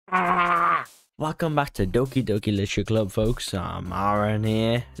Welcome back to Doki Doki Literature Club, folks. I'm Aaron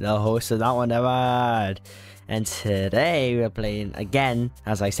here, the host of That One Never Had. And today we're playing again,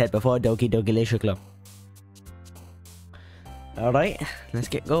 as I said before, Doki Doki Literature Club. Alright, let's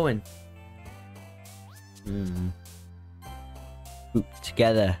get going. Group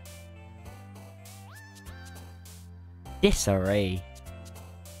together. Disarray.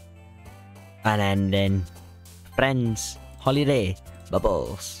 An ending. Friends. Holiday.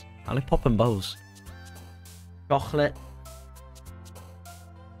 Bubbles. I like popping bubbles. Chocolate.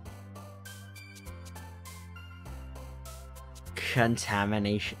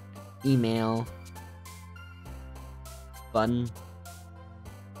 Contamination. Email. Fun.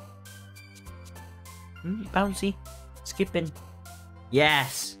 Bouncy. Skipping.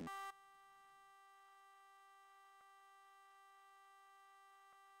 Yes.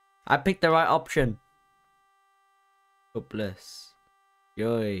 I picked the right option. Hopeless.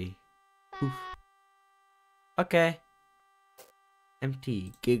 Joy. Oof. Okay.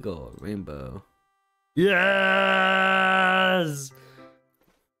 Empty. Giggle. Rainbow. Yes!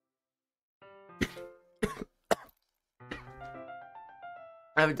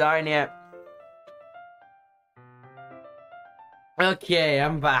 I'm dying yet. Okay,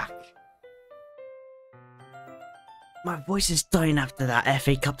 I'm back. My voice is dying after that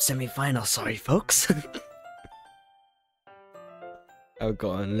FA Cup semi-final. Sorry, folks. I've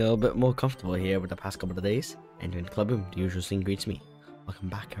gotten a little bit more comfortable here with the past couple of days. Entering the club room, the usual scene greets me. Welcome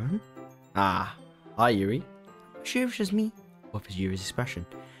back, Aaron. Ah, hi, Yuri. I'm sure it's just me. What was Yuri's expression?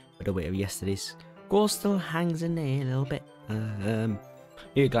 But the weight of yesterday's goal still hangs in there a little bit.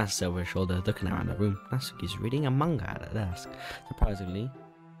 Yuri glances over her shoulder, looking around the room. Natsuki's reading a manga at her desk. Surprisingly,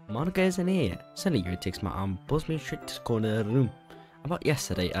 Monica isn't here yet. Suddenly, Yuri takes my arm and pulls me straight to the corner of the room. About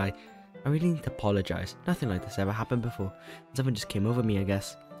yesterday, I really need to apologize. Nothing like this ever happened before. Something just came over me, I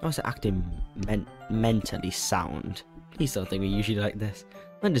guess. I was acting mentally sound. Please don't think we usually like this.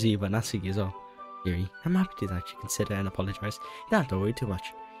 Not just you, but Natsuki as well. Yuri, I'm happy that you consider and apologize. You don't have to worry too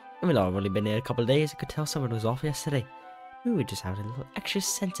much. Even though I've only been here a couple of days, I could tell someone was off yesterday. We were just having a little extra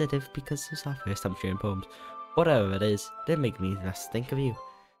sensitive because it was our first time sharing poems. Whatever it is, it didn't make me less think of you.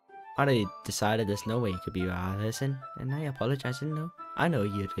 I decided there's no way you could be our person, and I apologize, didn't know. I know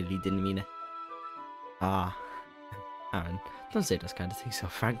you really didn't mean it. Ah, Aaron, don't say those kind of things so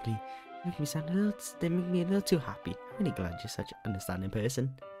frankly. They make me a little too happy. I'm really glad you're such an understanding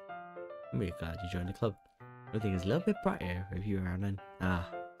person. I'm really glad you joined the club. Everything is a little bit brighter with you around then.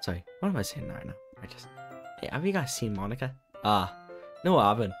 Sorry, what am I saying right now? Hey, have you guys seen Monica? No I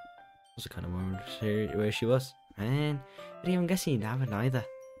haven't. I was kind of wondering where she was. Man, I didn't even guess you haven't either.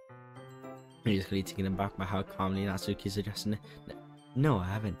 I'm just really taken aback by how calmly Natsuki's suggesting it. No, I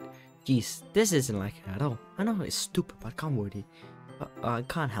haven't. Jeez, this isn't like it at all. I know it's stupid, but I can't worry. But I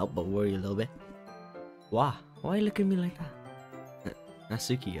can't help but worry a little bit. Why? Why look at me like that?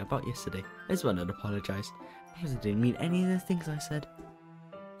 Natsuki, about yesterday. I just wanted to apologize. I didn't mean any of the things I said.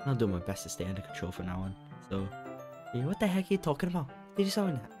 I'll do my best to stay under control from now on. So, yeah, what the heck are you talking about?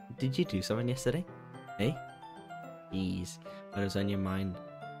 Did you do something yesterday? Hey? Jeez, what was on your mind?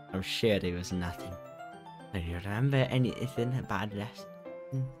 I'm sure there was nothing. Do you remember anything bad last?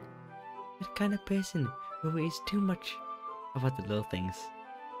 You're the kind of person who worries too much about the little things,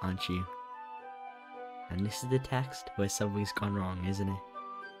 aren't you? And this is the text where something's gone wrong, isn't it?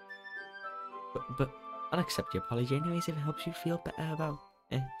 But I'll accept your apology anyways if it helps you feel better about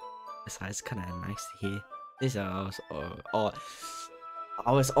it. Besides, it's kind of nice to hear.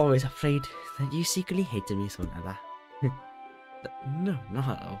 I was always afraid that you secretly hated me, something like that. No, not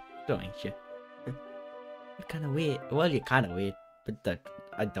at all. Don't hate you. You're kind of weird. Well, you're kind of weird, but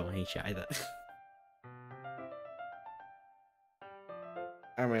I don't hate you either.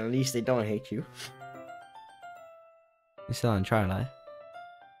 I mean, at least they don't hate you. You're still on trial, eh?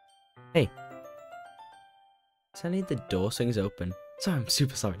 Hey. Suddenly the door swings open. Sorry, I'm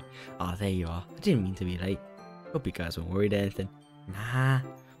super sorry. Oh, there you are. I didn't mean to be late. Hope you guys weren't worried or anything. Nah.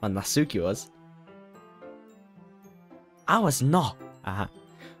 Well, Natsuki was. I was not.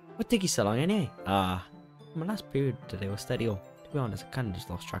 What took you so long anyway? My last period today was steady on. To be honest, I kind of just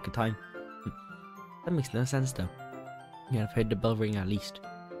lost track of time. That makes no sense though. You have heard the bell ring at least.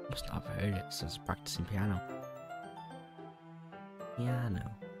 Must not have heard it since practicing piano.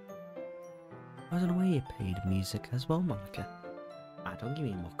 Piano. I wasn't aware you played music as well, Monica. Don't give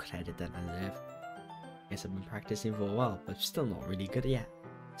me more credit than I deserve. Guess I've been practicing for a while, but still not really good yet.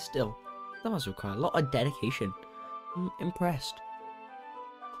 Still, that must require a lot of dedication. I'm impressed.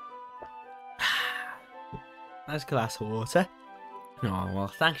 Nice glass of water. Oh, well,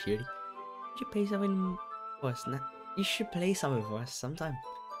 thanks, Yuri. You should play something for us now. You should play something for us sometime.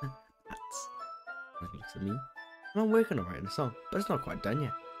 That's looks at me. And I'm working on writing a song, but it's not quite done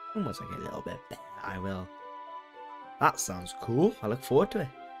yet. And once I get a little bit better, I will. That sounds cool. I look forward to it.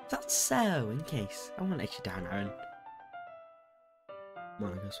 That's so, in case. I won't let you down, Aaron.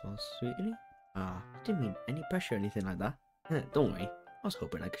 Monica smiles sweetly. Didn't mean any pressure or anything like that. Don't worry. I was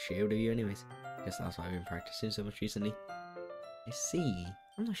hoping I could share it with you anyways. Guess that's why I've been practicing so much recently. I see.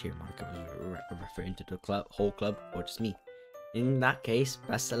 I'm not sure Monica was referring to the whole club or just me. In that case,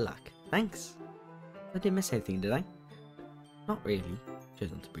 best of luck. Thanks. I didn't miss anything, did I? Not really.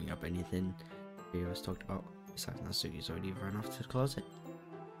 Just want to bring up anything we always talked about. Besides, Natsuki's already run off to the closet.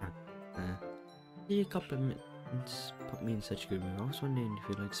 Did you compliment put me in such a good mood? I was wondering if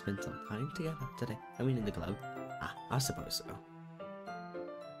you'd like to spend some time together today. I mean, in the club. I suppose so. I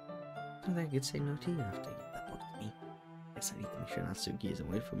don't think I could say no to you after you gave that book to me. Guess I need to make sure Natsuki isn't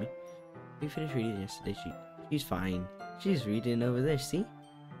waiting for me. We finished reading yesterday. She's fine. She's reading over there, see?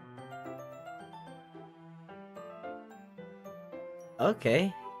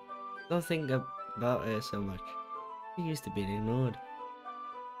 Okay. Don't think about her so much. She used to be ignored.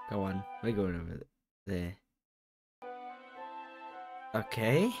 Go on, we're going over there.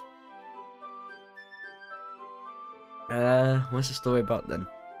 Okay. What's the story about then?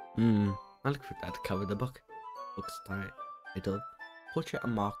 I look for that to cover the book. Book's titled Portrait of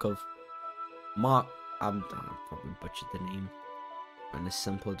Markov. I'm probably butchered the name. And it's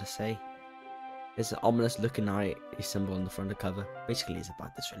simple to say. There's an ominous looking eye symbol on the front of the cover. Basically, it's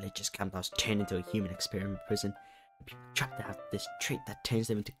about this religious camp that was turned into a human experiment prison. And people trapped to have this trait that turns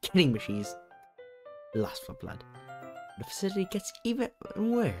them into killing machines. Lust for blood. The facility gets even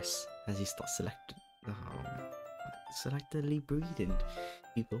worse as he starts selectively breeding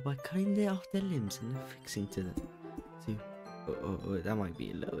people by cutting off their limbs and affixing to them. That might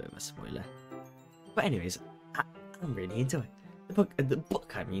be a little bit of a spoiler. But anyways, I'm really into it. The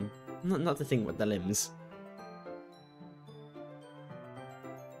book, I mean. Not the thing with the limbs.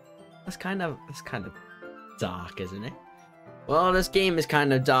 That's kind of dark, isn't it? Well, this game is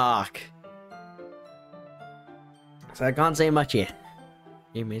kind of dark, so I can't say much yet.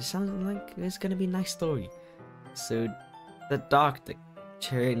 You made it sound like it's gonna be a nice story. So the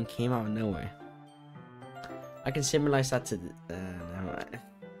turn came out of nowhere. I can symbolize that to the.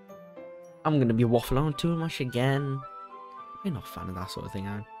 I'm gonna be waffling on too much again. I'm not a fan of that sort of thing,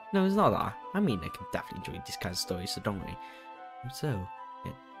 Aaron. No, it's not that. I mean, I can definitely enjoy this kind of story, so don't worry. So,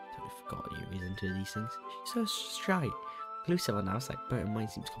 yeah, totally forgot Yuri's into these things. She's so shy, inclusive on the outside, but her mind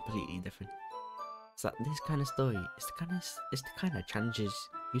seems completely different. It's that this kind of story is the kind that challenges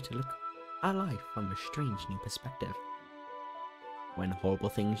you to look at life from a strange new perspective. When horrible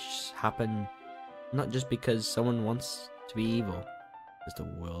things happen, not just because someone wants to be evil, because the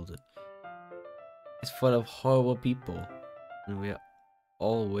world is full of horrible people, and we're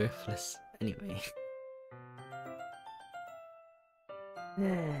all worthless anyway.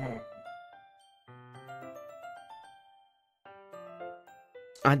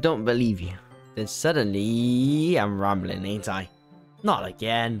 I don't believe you. Then suddenly I'm rambling, ain't I? Not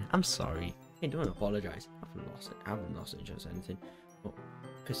again. I'm sorry. Hey, don't apologize. I haven't lost interest in anything. Oh,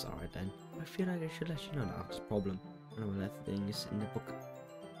 it's alright then. I feel like I should let you know that that's a problem. I don't let things in the book.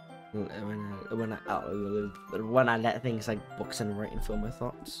 When I let things like books and writing fill my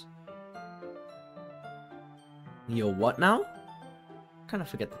thoughts. Yo, what now? I kind of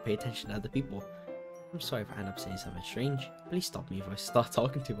forget to pay attention to other people. I'm sorry if I end up saying something strange. Please stop me if I start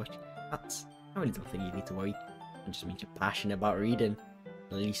talking too much. I really don't think you need to worry. I just mean you're passionate about reading.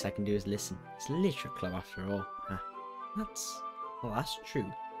 The least I can do is listen. It's a literature club after all. That's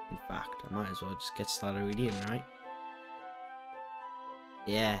true. In fact, I might as well just get started reading, right?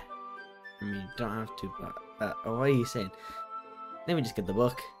 Yeah. I mean, you don't have to, but what are you saying? Let me just get the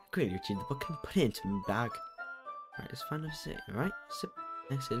book. Quickly retrieve the book and put it into my bag. Alright, let's find a seat, alright? Sit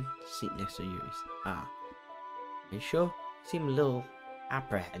next to seat next to Yuri's. Are you sure? You seem a little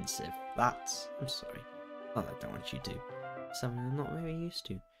apprehensive. I'm sorry. Not that I don't want you to. It's something I'm not very used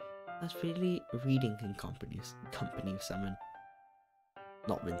to. That's really reading in company with someone.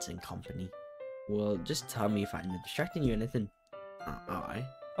 Not Vincent company. Well, just tell me if I'm distracting you or anything. Alright.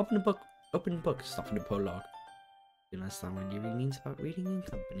 Open the book, stop in the prologue. You understand what Yuri means about reading in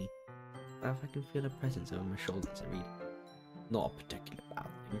company. If I can feel a presence over my shoulder as I read. Not a particular bad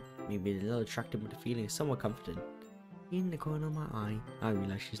thing. Maybe a little attracted, but the feeling is somewhat comforting. In the corner of my eye, I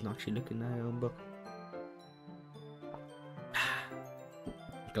realize she's not actually looking at her own book.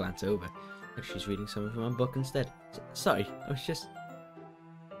 Glance over, like she's reading something from my book instead. Sorry, I was just...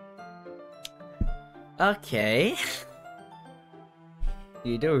 Okay.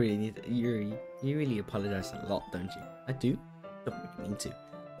 You don't really need to, you really apologize a lot, don't you? I do. Don't really mean to.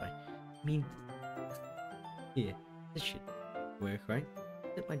 Right. I mean, here, this should work, right?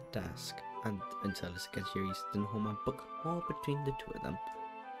 At my desk, and until it's against Yuri's, then hold my book all between the two of them.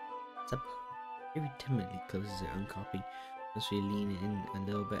 Except Yuri timidly closes her own copy as we lean in a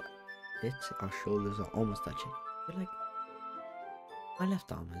little bit. Our shoulders are almost touching. But like, my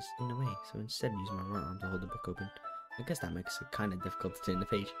left arm is in the way, so instead use my right arm to hold the book open. I guess that makes it kind of difficult to turn the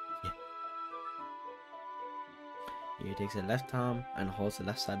page. Yeah. Yuri takes her left arm and holds the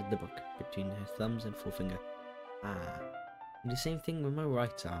left side of the book between her thumbs and forefinger. And the same thing with my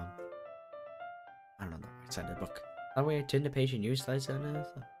right arm. And on the right side of the book. That way I turn the page and Yuri slides on her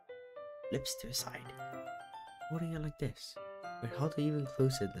thumb. Lips to her side. Holding it like this. We're held her even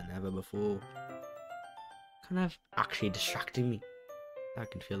closer than ever before. Kind of actually distracting me. I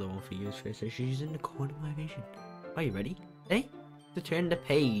can feel the one for Yuri's face, so she's in the corner of my vision. Are you ready? Eh? To turn the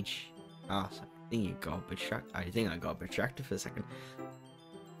page. Ah, oh, sorry. I think I got a bit distracted for a second.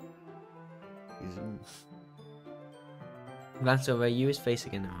 Glance over Yuri's face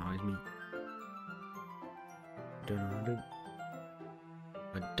again. Oh, it's me.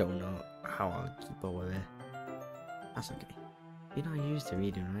 I don't know how I'll keep up with it. That's okay. You're not used to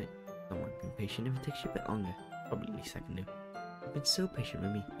reading, right? Don't want to be patient if it takes you a bit longer. Probably at least I can do. You've been so patient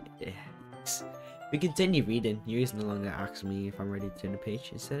with me. Yeah. We continue reading. Yuri's no longer asks me if I'm ready to turn the page.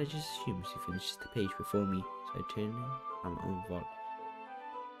 Instead, I just assume she finishes the page before me. So I turn in on my own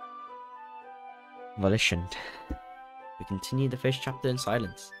volition. We continue the first chapter in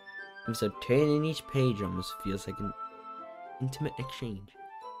silence. And so turning each page almost feels like an intimate exchange.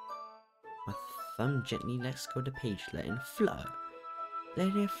 My thumb gently lets go the page, letting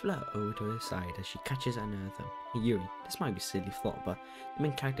it flutter over to her side as she catches it on her thumb. Hey Yuri, this might be a silly thought, but the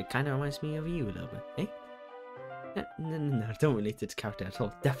main character kind of reminds me of you a little bit, eh? No, I don't relate to this character at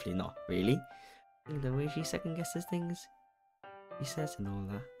all. Definitely not, really. The way she second guesses things, she says and all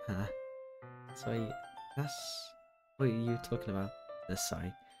that. Huh? That's what you were talking about.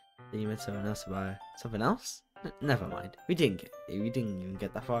 Sorry. Then you meant something else about her. Something else? Never mind. We didn't even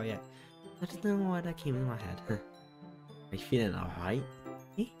get that far yet. I don't know why that came in my head. Are you feeling alright?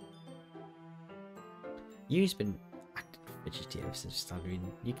 Eh? You've been acting fidgety ever since you started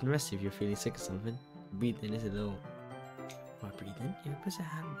reading. You can rest if you're feeling sick or something. Breathing is a little... What, breathing? Yeah, push a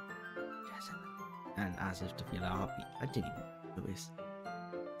hand. Yes, and as if to feel a heartbeat. I didn't even notice.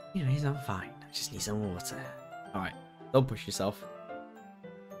 Anyways, I'm fine. I just need some water. Alright, don't push yourself.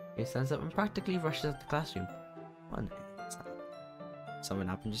 He stands up and practically rushes out the classroom. What? Something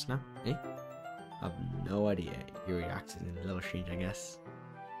happened just now, eh? I have no idea. Yuri acts a little strange, I guess.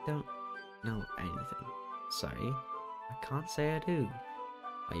 Don't know anything. Sorry, I can't say I do.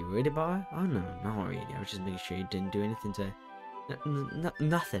 Are you worried about her? Oh no, not really. I was just making sure you didn't do anything to her.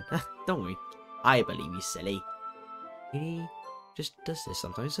 Nothing. Don't worry. I believe you, silly. He just does this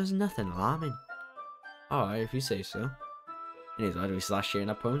sometimes. There's nothing alarming. Alright, if you say so. Anyways, why do we start sharing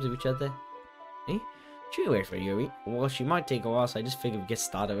our poems with each other? Eh? Should we wait for Yuri? Well, she might take a while, so I just figured we'd get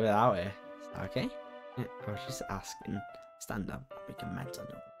started without her. Is that okay? Yeah, I was just asking. Stand up. I'll make a mental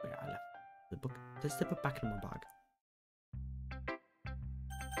note where I left the book. Just slip it back in my bag.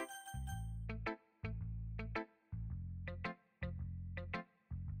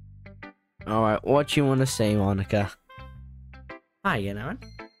 Alright, what you want to say, Monica? Hi, Aaron.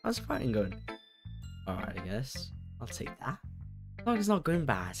 How's the fighting going? Alright, I guess. I'll take that. As long as it's not going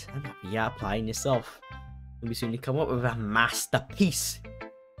bad, I'm happy you're applying yourself. Maybe soon you come up with a masterpiece.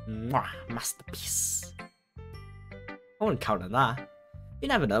 Mwah, masterpiece. I wouldn't count on that. You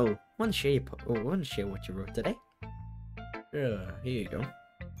never know. Want to share what you wrote today? Here you go.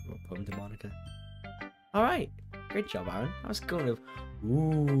 A poem to Monica. Alright, great job, Aaron. I was going with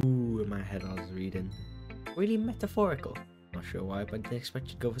ooh in my head I was reading. Really metaphorical. Not sure why, but I didn't expect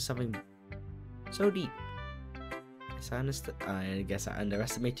you to go for something so deep. I guess I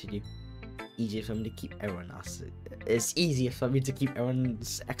underestimated you. Easier for me to keep everyone else. It's easier for me to keep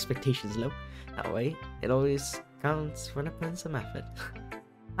everyone's expectations low. That way, it always counts when I put in some effort.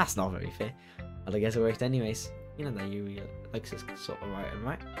 That's not very fair. But I guess it worked anyways. You know that Yuri likes this sort of writing,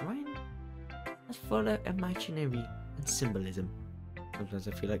 right? That's full of imaginary and symbolism. Sometimes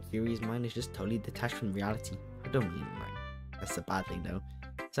I feel like Yuri's mind is just totally detached from reality. I don't mean like that's a bad thing though.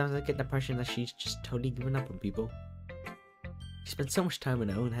 Sounds like I get the impression that she's just totally given up on people. She spends so much time in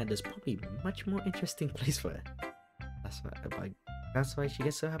her own head. There's probably a much more interesting place for her. That's why she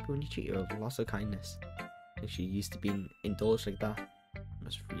gets so happy when you treat her with lots of kindness. If she used to being indulged like that,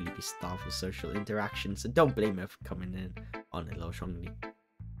 must really be starved for social interaction. So don't blame her for coming in on it a little strongly.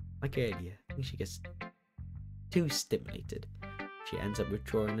 Like earlier, I think she gets too stimulated. She ends up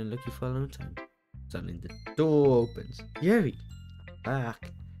withdrawing and looking for a long time. Suddenly the door opens. Yuri,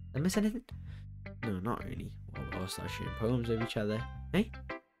 back. Did I miss anything? No, not really. Well, we'll start sharing poems with each other. Hey?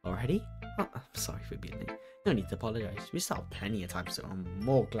 Already? Oh, I'm sorry for being late. No need to apologize. We still have plenty of time, so I'm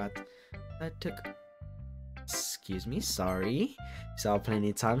more glad I took... Excuse me, sorry. We still have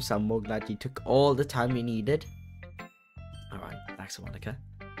plenty of time, so I'm more glad you took all the time you needed. Alright, thanks, Monica.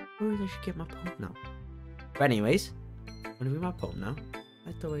 Oh, I should get my poem now. But anyways, I'm gonna read my poem now. I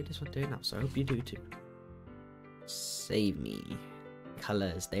like the way this one turned out, so I hope you do too. Save me.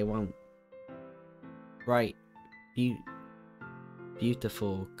 Colors, they want bright,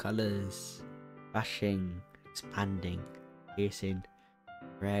 beautiful colors, flashing, expanding, piercing,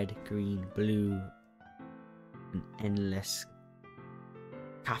 red, green, blue, an endless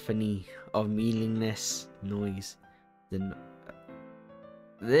cacophony of meaningless noise.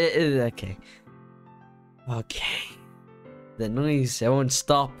 Okay. The noise, it won't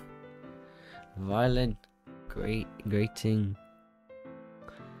stop. Violent, grating,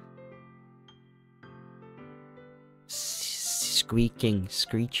 squeaking,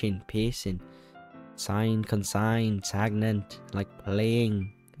 screeching, piercing, sign, consign, stagnant, like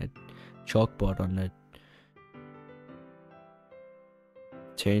playing a chalkboard on a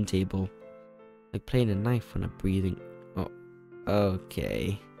turntable, like playing a knife on a breathing. Oh,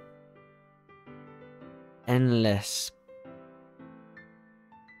 okay. Endless.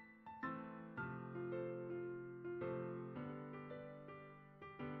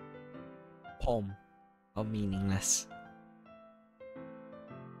 Poem of meaningless.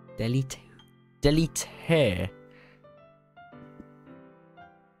 Delete her.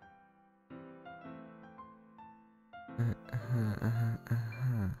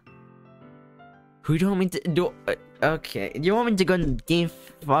 Who do you want me to do? Okay, do you want me to go in game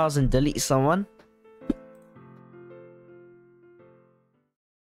files and delete someone?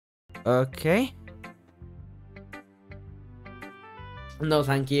 Okay. No,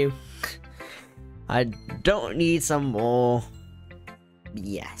 thank you. I don't need some more.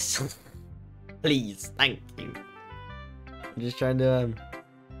 Yes. Please, thank you. I'm just trying to,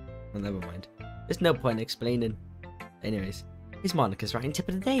 oh, never mind. There's no point in explaining. Anyways, here's Monica's writing tip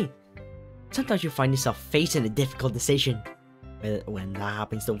of the day. Sometimes you find yourself facing a difficult decision. When that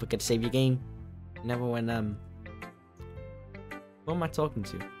happens, don't forget to save your game. Never when, who am I talking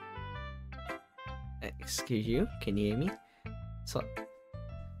to? Excuse you, can you hear me? So,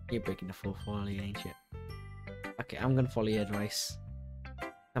 you're breaking the fourth wall, ain't you? Okay, I'm gonna follow your advice.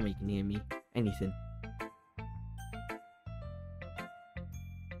 Tell me you can hear me. Anything.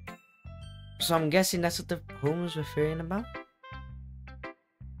 So I'm guessing that's what the poem was referring about?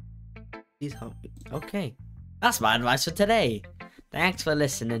 Please help me. Okay. That's my advice for today. Thanks for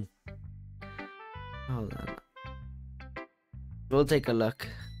listening. Hold on. We'll take a look.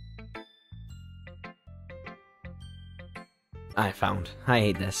 I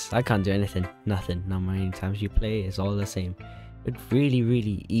hate this. I can't do anything. Nothing. Not many times you play, it's all the same. It's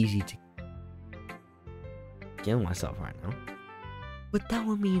really easy to kill myself right now. But that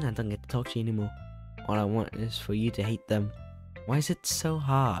won't mean I don't get to talk to you anymore. All I want is for you to hate them. Why is it so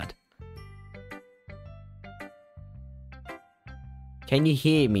hard? Can you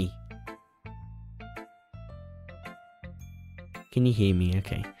hear me? Can you hear me?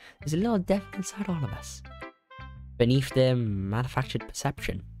 Okay. There's a little devil inside all of us. Beneath the manufactured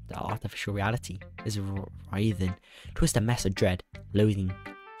perception, the artificial reality is a writhing, twisted mess of dread, loathing,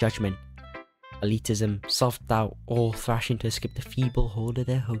 judgment, elitism, self-doubt, all thrashing to escape the feeble hold of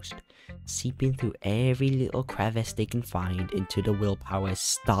their host, seeping through every little crevice they can find into the willpower,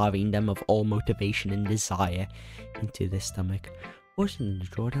 starving them of all motivation and desire into their stomach, forcing them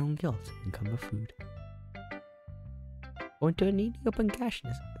to draw down guilt and come of food. Or into a needy open gash in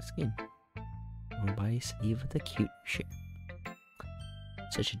the skin, or by a sleeve of the cute shit.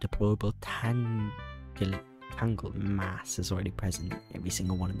 Such a deplorable tangled mass is already present in every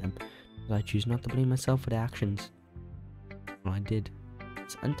single one of them, but I choose not to blame myself for their actions. All I did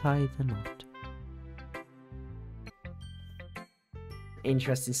was untie the knot.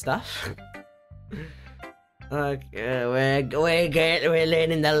 Interesting stuff. Okay, we're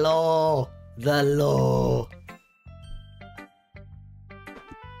learning the law. The law.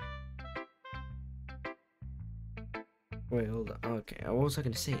 Wait, hold on. Okay, what was I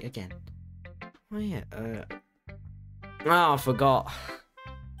gonna say again? Oh yeah, oh, I forgot.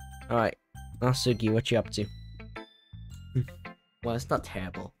 Alright, Sugi, what you up to? Well, it's not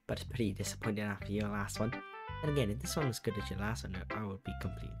terrible, but it's pretty disappointing after your last one. And again, if this one was good as your last one, I would be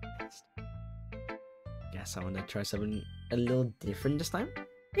completely pissed. Guess I want to try something a little different this time.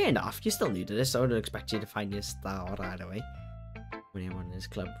 Fair enough, you're still new to this, so I don't expect you to find your style right away. When everyone in this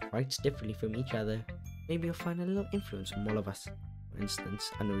club writes differently from each other, maybe you'll find a little influence from all of us. For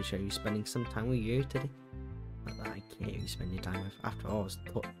instance, I know you're spending some time with you today. Not that I care who you spend your time with. After all, I was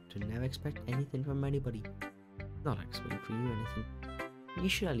taught to never expect anything from anybody. Not expecting for you anything. You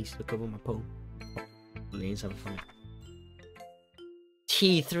should at least look over my poem. Lanes have fun.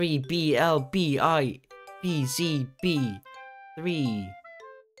 T3BLBIBZB3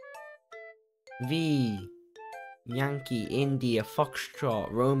 V Yankee India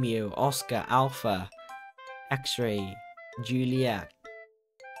Foxtrot Romeo Oscar Alpha X-ray Juliet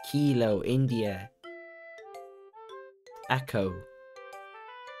Kilo India Echo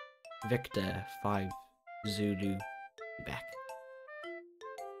Victor 5 Zulu Quebec.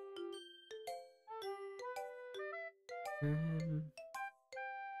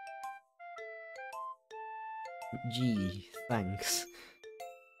 Gee, thanks.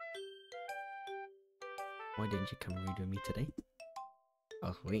 Why didn't you come read with me today? I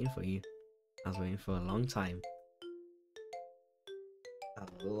was waiting for you. I was waiting for a long time. A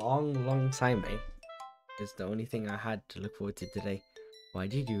long time, eh? It's the only thing I had to look forward to today. Why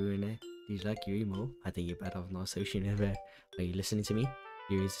did you ruin it? Did you like Yuri more? I think you're better off not associating with her. Are you listening to me?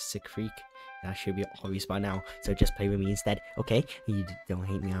 Yuri's a sick freak. That should be obvious by now. So just play with me instead, okay? You don't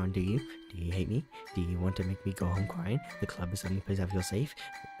hate me, Aaron, do you? Do you hate me? Do you want to make me go home crying? The club is the only place I feel safe.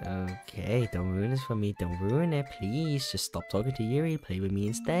 Okay, don't ruin this for me. Don't ruin it, please. Just stop talking to Yuri. Play with me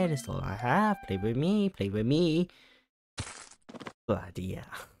instead. It's all I have. Play with me. Play with me. Bloody yeah.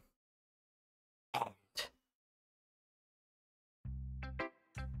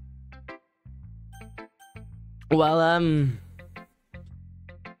 Well,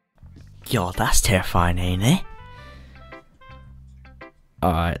 yo, that's terrifying, ain't it?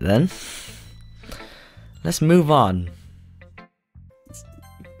 Alright then. Let's move on.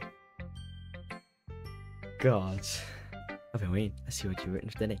 God. I've been waiting. Let's see what you've written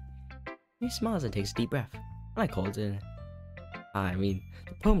for today. He smiles and takes a deep breath. I called it. I mean,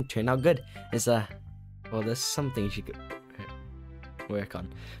 the poem turned out good. It's well, there's some things you could work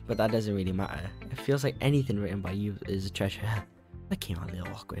on, but that doesn't really matter. It feels like anything written by you is a treasure. That came out a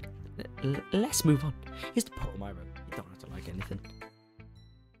little awkward. Let's move on. Here's the poem I wrote. You don't have to like anything.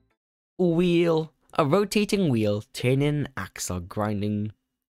 Wheel. A rotating wheel, turning an axle, grinding.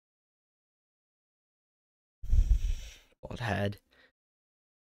 Odd head.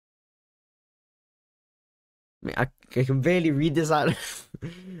 I mean, I can barely read this out.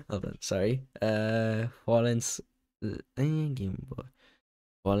 Hold on, sorry.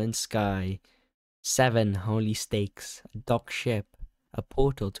 Fallen sky, 7 holy stakes, a dock ship, a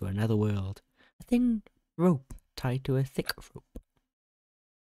portal to another world, a thin rope tied to a thick rope.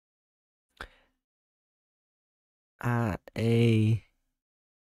 I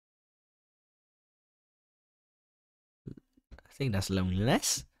think that's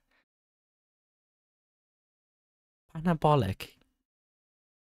loneliness. Parabolic.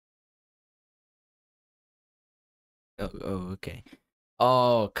 Oh, okay.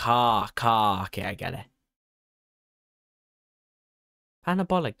 Oh, car. Okay, I get it.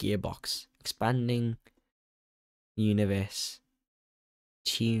 Parabolic gearbox, expanding universe,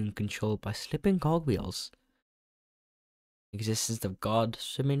 tune controlled by slipping cogwheels. Existence of God,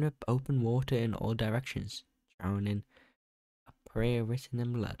 swimming with open water in all directions, drowning. A prayer written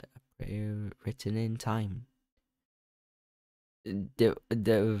in blood, a prayer written in time.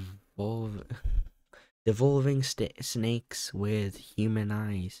 Devolving snakes with human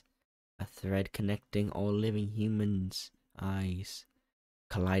eyes, a thread connecting all living humans' eyes,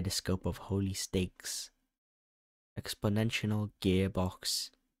 kaleidoscope of holy stakes, exponential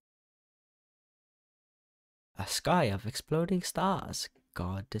gearbox, a sky of exploding stars,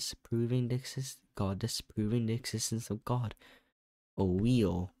 God disproving the existence of God, a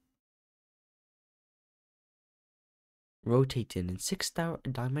wheel rotating in 6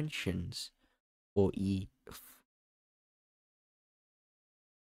 dimensions, or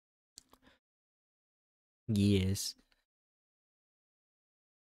years.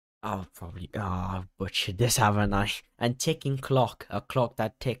 I've butchered this, haven't I? And ticking clock, a clock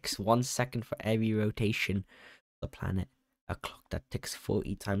that ticks 1 second for every rotation of the planet, a clock that ticks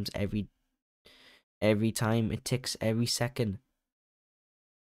 40 times every time it ticks every second.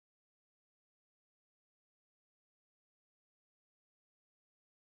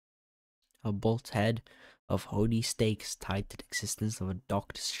 A bolt's head of holy stakes tied to the existence of a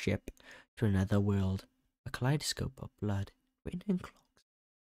docked ship to another world, a kaleidoscope of blood written in clocks.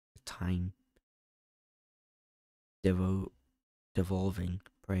 Time devolving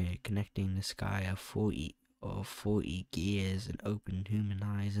prayer connecting the sky of 40 gears and open human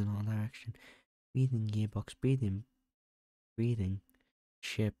eyes in all directions. Breathing gearbox, breathing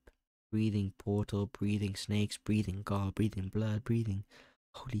ship, Breathing portal, breathing snakes, breathing God, breathing blood, breathing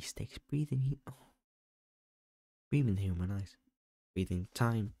holy stakes, breathing breathing human eyes, breathing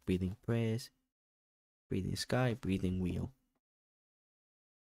time, breathing prayers, breathing sky, breathing wheel.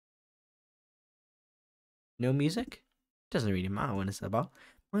 No music? Doesn't really matter when it's about.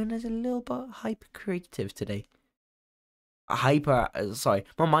 Mine is a little bit hyper creative today. Sorry,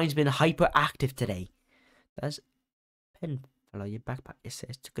 my mind's been hyperactive today. There's a pen fell out your backpack. It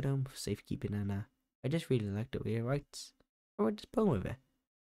says took it home for safekeeping, and I just really like the way it writes. I wrote this poem with it.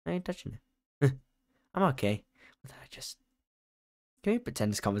 I ain't touching it. I'm okay. But I just can we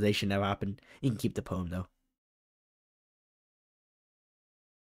pretend this conversation never happened? You can keep the poem though.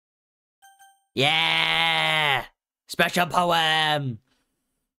 Yeah! Special poem!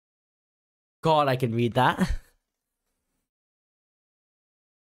 God, I can read that.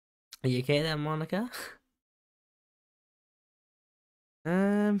 Are you okay there, Monica?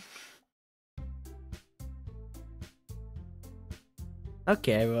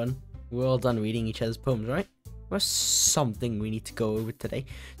 Okay, everyone. We're all done reading each other's poems, right? There's something we need to go over today.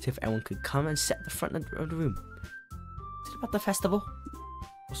 So if everyone could come and sit at the front of the room. Is it about the festival?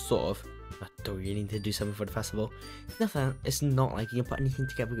 Or sort of. I don't really need to do something for the festival. Nothing. It's not like you can put anything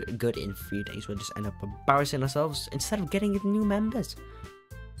together good in 3 days. We'll just end up embarrassing ourselves instead of getting new members.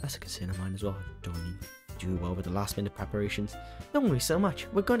 That's a concern of mine as well. Don't really do well with the last minute preparations. Don't worry so much.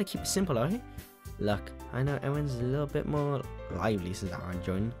 We're going to keep it simple, alright? Look, I know everyone's a little bit more lively since Aaron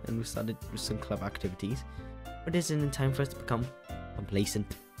joined and we started with some club activities, but it isn't in time for us to become complacent.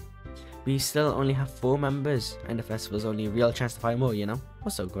 We still only have 4 members and the festival's only a real chance to find more, you know?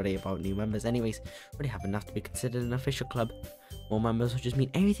 What's so great about new members anyways? We already have enough to be considered an official club. More members will just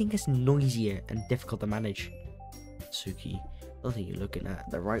mean everything gets noisier and difficult to manage. Suki, I don't think you're looking at it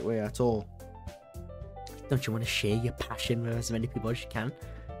the right way at all. Don't you want to share your passion with as many people as you can?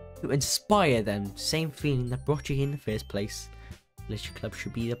 To inspire them, same feeling that brought you here in the first place. Literature Club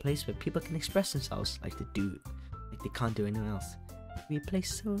should be the place where people can express themselves like they can't do anywhere else. It should be a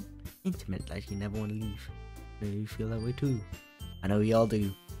place so intimate that you never want to leave. Maybe you feel that way too. I know we all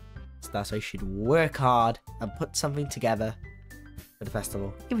do. So that's why you should work hard and put something together for the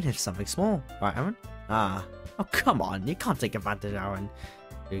festival, even if it's something small, right, Aaron? Oh come on, you can't take advantage of Aaron.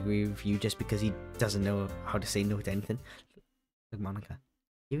 I agree with you just because he doesn't know how to say no to anything. Look, Monica.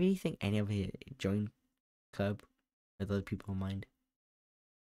 Do you really think any of you joined club with other people in mind?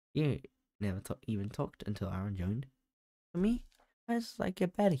 You never even talked until Aaron joined. For me, I just like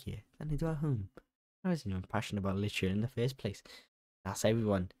get better here than I do at home. I wasn't even passionate about literature in the first place. That's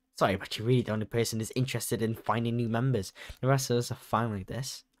everyone. Sorry, but you're really the only person who's interested in finding new members. The rest of us are fine like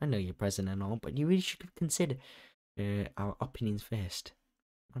this. I know you're present and all, but you really should consider our opinions first.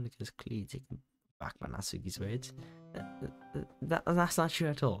 Monica's clearly taken back by Natsuki's words. That's not true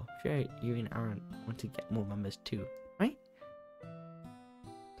at all. Sure, you and Aaron want to get more members too, right?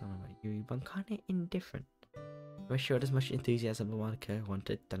 Don't know about you, but I'm kinda indifferent. If I showed as much enthusiasm as Monica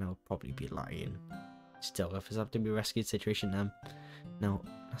wanted, then I would probably be lying. Still, if it's up to be a rescued situation, no,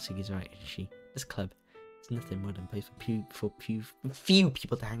 Natsuki's right, this club is nothing more than a place for few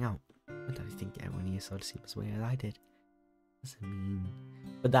people to hang out. I don't think everyone here saw the same way as I did.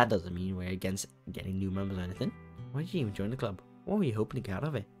 But that doesn't mean we're against getting new members or anything. Why did you even join the club? What were you hoping to get out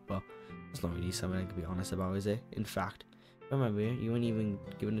of it? Well, that's not really something I can be honest about, is it? In fact, remember, you weren't even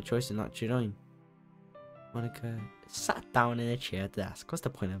given the choice to not join. Monica sat down in a chair to ask, what's the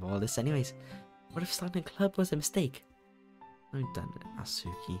point of all this anyways? What if starting a club was a mistake? I've done it,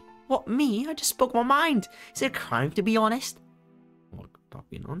 Natsuki. What, me? I just spoke my mind. Is it a crime to be honest? What about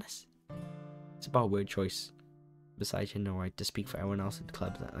being honest? It's about word choice. Besides, you know, right to speak for everyone else in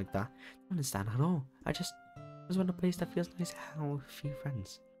clubs like that. I don't understand at all. I just want a place that feels nice to hang out with a few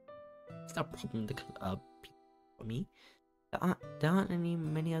friends. It's not a problem the club for me. There aren't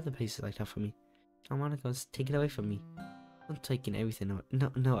many other places like that for me. I want to go take it away from me. I'm taking everything away.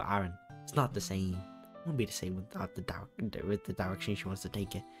 No, Aaron. It's not the same. It won't be the same without with the direction she wants to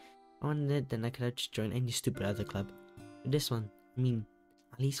take it. I wanted, then I could have just joined any stupid other club. But this one, I mean,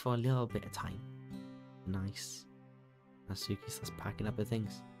 at least for a little bit of time. Nice. Natsuki starts packing up her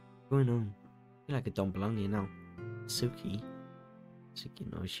things. Going home. I feel like I don't belong here now. Natsuki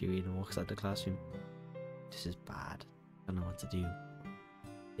knows she really walks out the classroom. This is bad. I don't know what to do. Do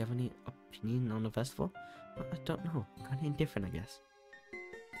you have any opinion on the festival? I don't know. Kinda indifferent, I guess.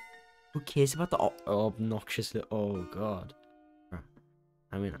 Who cares about the obnoxious little... Oh, God. Right.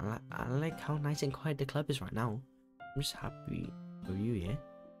 I mean, I like how nice and quiet the club is right now. I'm just happy for you, yeah?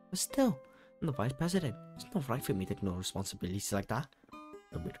 But still, I'm the vice president. It's not right for me to ignore responsibilities like that.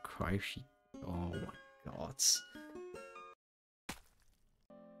 A bit cry if she... Oh, my God.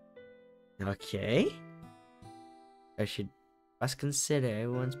 Okay. I should first consider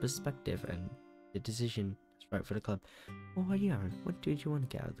everyone's perspective and the decision that's right for the club. Well, what are you, Aaron? What did you want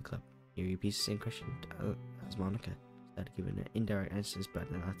to get out of the club? You repeat the same question as Monica. Started giving an indirect answers,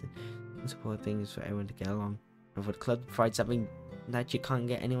 but nothing. Support things for everyone to get along. And for the club to provide something that you can't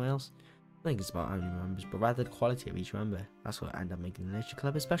get anywhere else. I think it's about how many members, but rather the quality of each member. That's what ended up making the Literature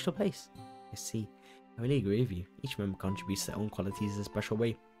Club a special place. I see. I really agree with you. Each member contributes their own qualities in a special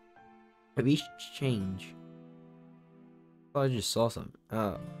way. With each change. Oh, I just saw something.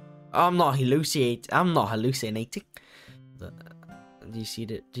 I'm not hallucinating. Do you see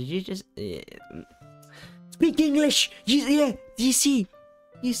that? Did you just speak English? Yeah. Do you see?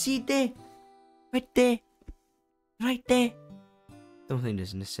 You see there? Right there. Right there. Don't think this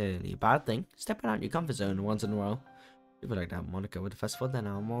is necessarily a bad thing. Stepping out your comfort zone once in a while. People like that, Monica, with the festival, then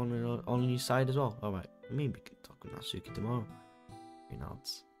I'm on your side as well. Alright, maybe we can talk with Natsuki tomorrow. He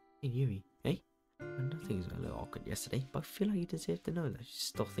nods. Hey, Yuri. Hey? I know things were a little awkward yesterday, but I feel like you deserve to know that I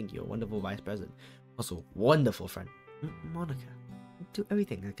still think you're a wonderful vice president. Also, a wonderful friend. Monica, I'll do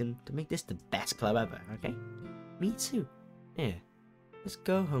everything I can to make this the best club ever, okay? Me too. Yeah. Let's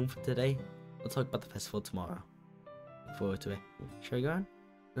go home for today. We'll talk about the festival tomorrow. Look forward to it. Shall we go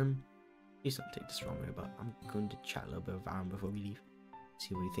on? Please don't take this wrong way, but I'm going to chat a little bit with Aaron before we leave.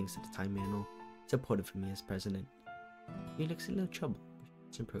 See what he thinks at the time and all. Supportive for me as president. He looks a little trouble.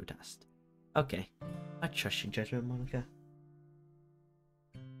 Some protest. Okay. I trust your judgment, Monica.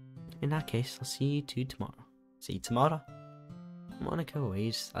 In that case, I'll see you two tomorrow. See you tomorrow. Monica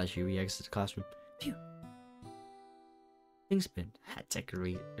waves as she re-exits the classroom. Phew. Things have been hectic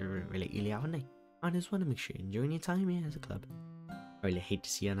lately, haven't they? I just want to make sure you're enjoying your time here as a club. I really hate to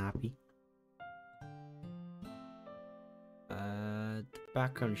see you unhappy. The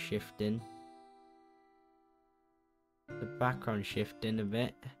background shifting. The background shifting a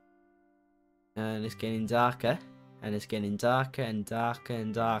bit. And it's getting darker. And it's getting darker and darker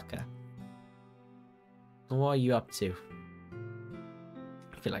and darker. What are you up to?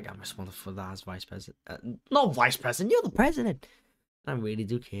 I feel like I'm responsible for that as vice president. Not vice president, you're the president. I really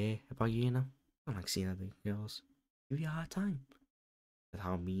do care about you, you know. I don't like seeing other girls give you a hard time. With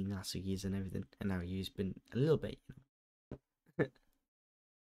how mean Natsuki is and everything. And how you've been a little bit, you know.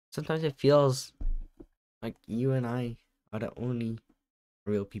 Sometimes it feels like you and I are the only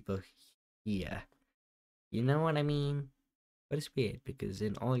real people here. You know what I mean? But it's weird because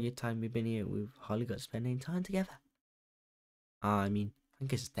in all your time we've been here, we've hardly got to spend any time together. I mean, I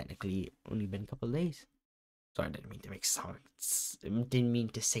guess it's technically only been a couple of days. Sorry, I didn't mean to make sound. Didn't mean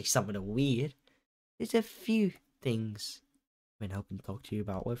to say something weird. There's a few things I've been hoping to talk to you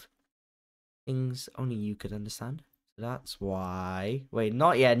about with. Things only you could understand. So that's why. Wait,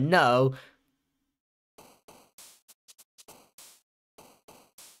 not yet. No.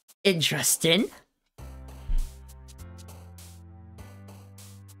 Interesting.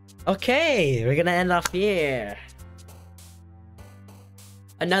 Okay, we're gonna end off here.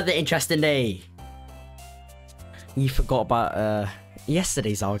 Another interesting day. You forgot about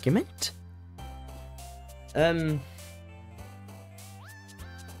yesterday's argument. That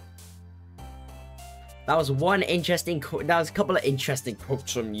was one interesting that was a couple of interesting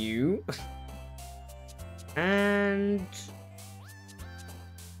quotes from you. And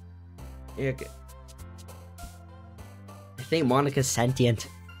yeah, okay. I think Monica's sentient.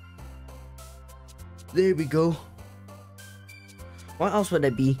 There we go. What else would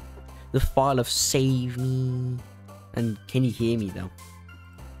it be? The file of save me. And can you hear me though?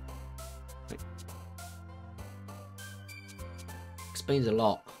 Wait. Explains a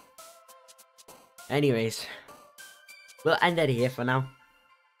lot. Anyways, we'll end it here for now.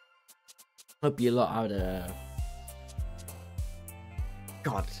 Hope you lot out of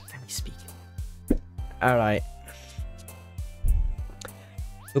God, let me speak. Alright.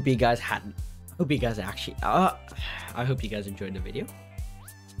 Hope you guys actually I hope you guys enjoyed the video.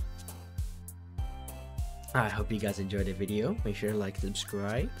 I hope you guys enjoyed the video. Make sure to like,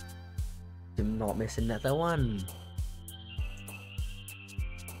 subscribe. Do not miss another one.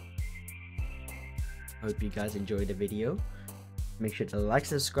 Hope you guys enjoyed the video. Make sure to like,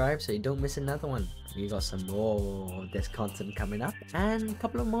 subscribe so you don't miss another one. We got some more of this content coming up and a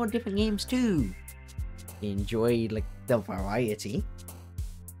couple of more different games too. Enjoy like the variety.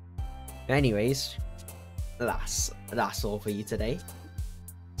 Anyways, that's all for you today.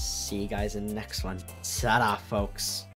 See you guys in the next one. Ta-da, folks.